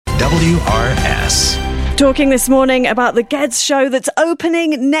WRS. Talking this morning about the GEDS show that's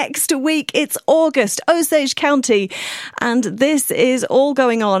opening next week. It's August, Osage County. And this is all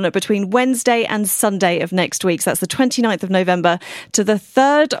going on between Wednesday and Sunday of next week. So that's the 29th of November to the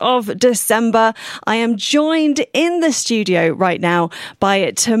 3rd of December. I am joined in the studio right now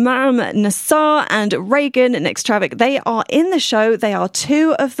by Tamam Nassar and Reagan Nextravic. They are in the show. They are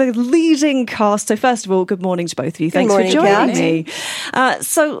two of the leading cast. So first of all, good morning to both of you. Thanks for joining me.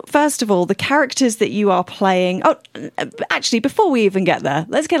 So first of all, the characters that you are playing. Oh, actually, before we even get there,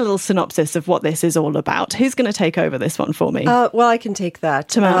 let's get a little synopsis of what this is all about. Who's going to take over this one for me? Well, I can take that.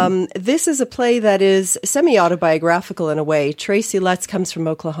 This is a play that is semi-autobiographical in a way. Tracy Letts comes from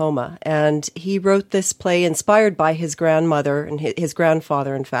Oklahoma, and he wrote this play inspired by his grandmother and his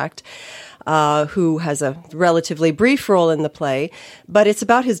grandfather, in fact, who has a relatively brief role in the play. But it's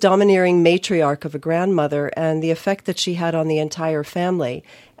about his domineering matriarch of a grandmother and the effect that she had on the entire family.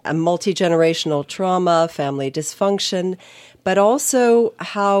 A multi-generational trauma, family dysfunction, but also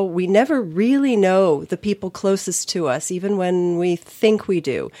how we never really know the people closest to us, even when we think we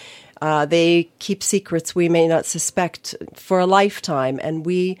do. They keep secrets we may not suspect for a lifetime, and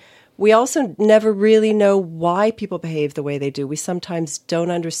we also never really know why people behave the way they do. We sometimes don't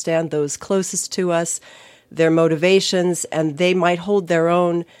understand those closest to us, their motivations, and they might hold their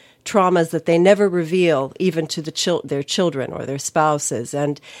own traumas that they never reveal even to their children or their spouses.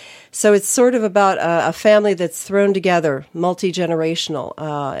 And so it's sort of about a family that's thrown together, multi-generational,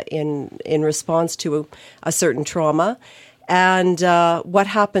 in response to a certain trauma. And what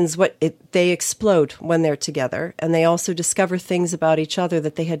happens, they explode when they're together, and they also discover things about each other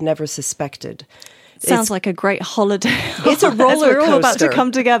that they had never suspected. Sounds like a great holiday. It's a roller coaster. We're all about to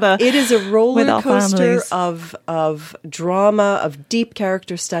come together. It is a roller coaster families. of drama, of deep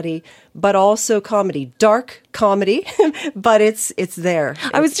character study, but also comedy, dark comedy, but it's there.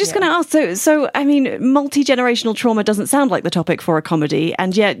 I was just going to ask, so I mean, multi-generational trauma doesn't sound like the topic for a comedy,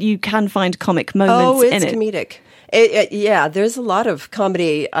 and yet you can find comic moments in it. Oh, it's comedic. Yeah, there's a lot of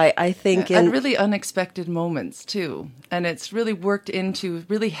comedy, I think. And really unexpected moments, too. And it's really worked into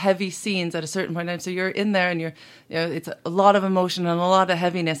really heavy scenes at a certain point in time. So you're in there and it's a lot of emotion and a lot of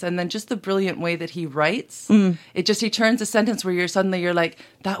heaviness. And then just the brilliant way that he writes, he turns a sentence where you're like,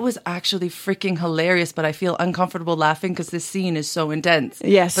 that was actually freaking hilarious, but I feel uncomfortable laughing because this scene is so intense.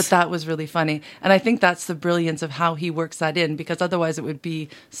 Yes. But that was really funny. And I think that's the brilliance of how he works that in, because otherwise it would be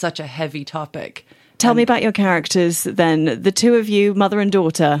such a heavy topic. Tell me about your characters then. The two of you, mother and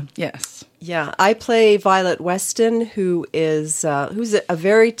daughter. Yes. Yeah, I play Violet Weston, who's a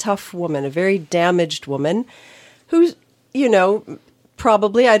very tough woman, a very damaged woman, who's,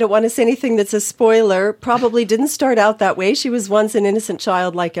 probably, I don't want to say anything that's a spoiler, probably didn't start out that way. She was once an innocent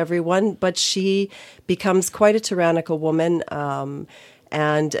child like everyone, but she becomes quite a tyrannical woman,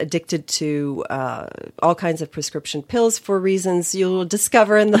 and addicted to all kinds of prescription pills for reasons you'll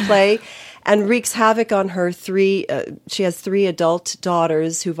discover in the play, and wreaks havoc on her she has 3 adult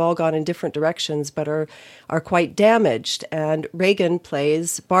daughters who've all gone in different directions but are quite damaged. And Reagan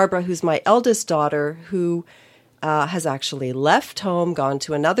plays Barbara, who's my eldest daughter, who has actually left home, gone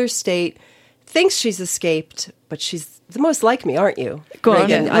to another state, thinks she's escaped, but she's the most like me, aren't you? Go on,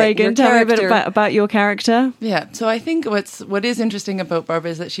 Reagan, tell me a bit about your character. Yeah, so I think what is interesting about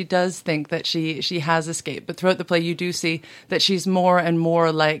Barbara is that she does think that she has escaped, but throughout the play you do see that she's more and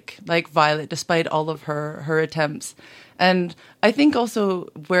more like Violet, despite all of her attempts. And I think also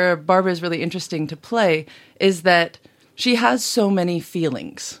where Barbara is really interesting to play is that she has so many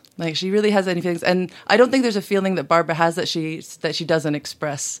feelings. Like, she really has any feelings, and I don't think there's a feeling that Barbara has that she doesn't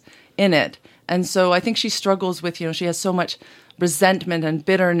express in it. And so I think she struggles with, she has so much resentment and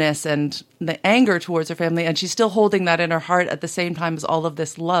bitterness and the anger towards her family, and she's still holding that in her heart at the same time as all of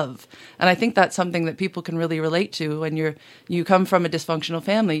this love. And I think that's something that people can really relate to when you come from a dysfunctional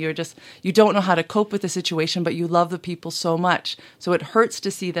family. You don't know how to cope with the situation, but you love the people so much. So it hurts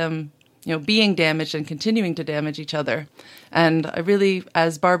to see them being damaged and continuing to damage each other. And I really,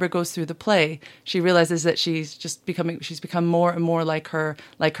 as Barbara goes through the play, she realizes that she's become more and more like her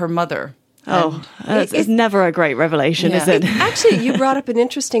mother. Oh, it's never a great revelation, is it? Actually, you brought up an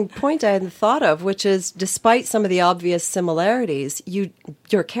interesting point I hadn't thought of, which is, despite some of the obvious similarities,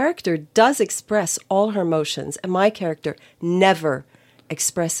 your character does express all her emotions, and my character never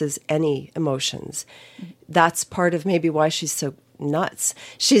expresses any emotions. That's part of maybe why she's so nuts.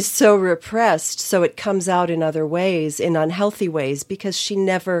 She's so repressed, so it comes out in other ways, in unhealthy ways, because she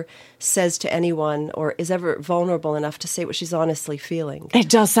never says to anyone or is ever vulnerable enough to say what she's honestly feeling. It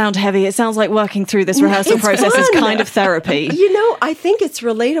does sound heavy. It sounds like working through this rehearsal process is kind of therapy. I think it's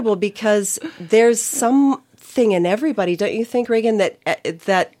relatable because there's some thing in everybody, don't you think, Reagan,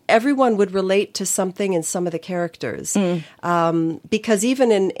 that everyone would relate to something in some of the characters? Because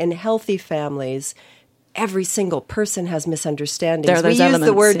even in healthy families, every single person has misunderstandings. There are those we use elements,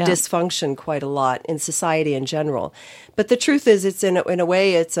 the word yeah. dysfunction quite a lot in society in general. But the truth is, it's in a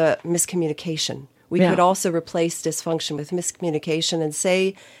way, it's a miscommunication. We Yeah. could also replace dysfunction with miscommunication and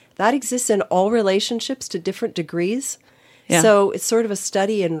say that exists in all relationships to different degrees. Yeah. So it's sort of a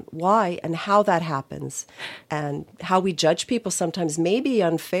study in why and how that happens and how we judge people sometimes maybe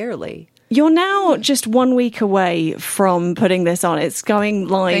unfairly. You're now just 1 week away from putting this on. It's going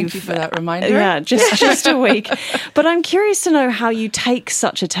live. Thank you for that reminder. Yeah, just a week. But I'm curious to know how you take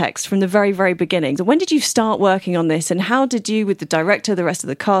such a text from the very, very beginning. So when did you start working on this, and how did you, with the director, the rest of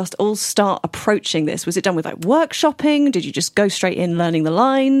the cast, all start approaching this? Was it done with like workshopping? Did you just go straight in learning the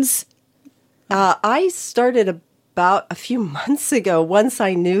lines? I started about a few months ago. Once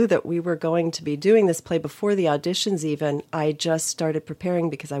I knew that we were going to be doing this play, before the auditions even, I just started preparing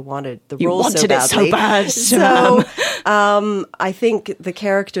because I wanted the role so badly. You wanted it so bad. So I think the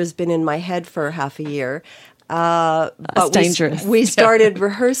character's been in my head for half a year. That's dangerous. We started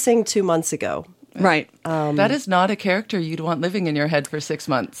rehearsing 2 months ago. Right. That is not a character you'd want living in your head for 6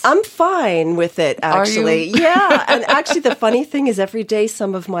 months. I'm fine with it, actually. Are you? Yeah. And actually, the funny thing is every day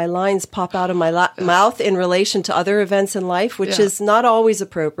some of my lines pop out of my mouth in relation to other events in life, which is not always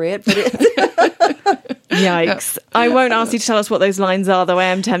appropriate. But Yikes. I won't ask you to tell us what those lines are, though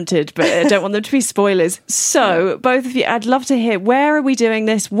I am tempted, but I don't want them to be spoilers. So, both of you, I'd love to hear, where are we doing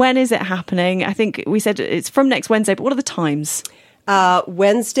this? When is it happening? I think we said it's from next Wednesday, but what are the times?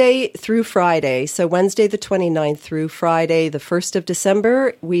 Wednesday through Friday. So Wednesday the 29th through Friday the 1st of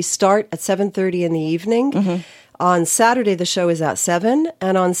December. We start at 7:30 in the evening. Mm-hmm. On Saturday, the show is at 7.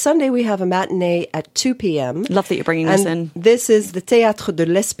 And on Sunday, we have a matinee at 2 p.m. Love that you're bringing this in. This is the Théâtre de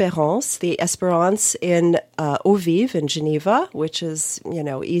l'Espérance, the Espérance in Eau Vive in Geneva, which is,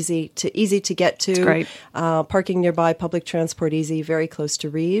 easy to get to. It's great. Parking nearby, public transport easy, very close to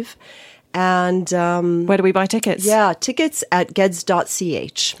Rive. And where do we buy tickets? Yeah, tickets at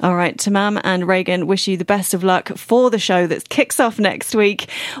GEDS.ch. All right, Tamam and Reagan, wish you the best of luck for the show that kicks off next week.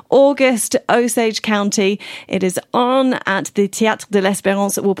 August, Osage County. It is on at the Théâtre de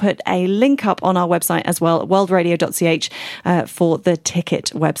l'Espérance. We'll put a link up on our website as well, worldradio.ch, for the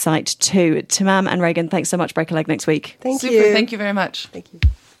ticket website too. Tamam and Reagan, thanks so much. Break a leg next week. Thank Super. you. Thank you very much. Thank you.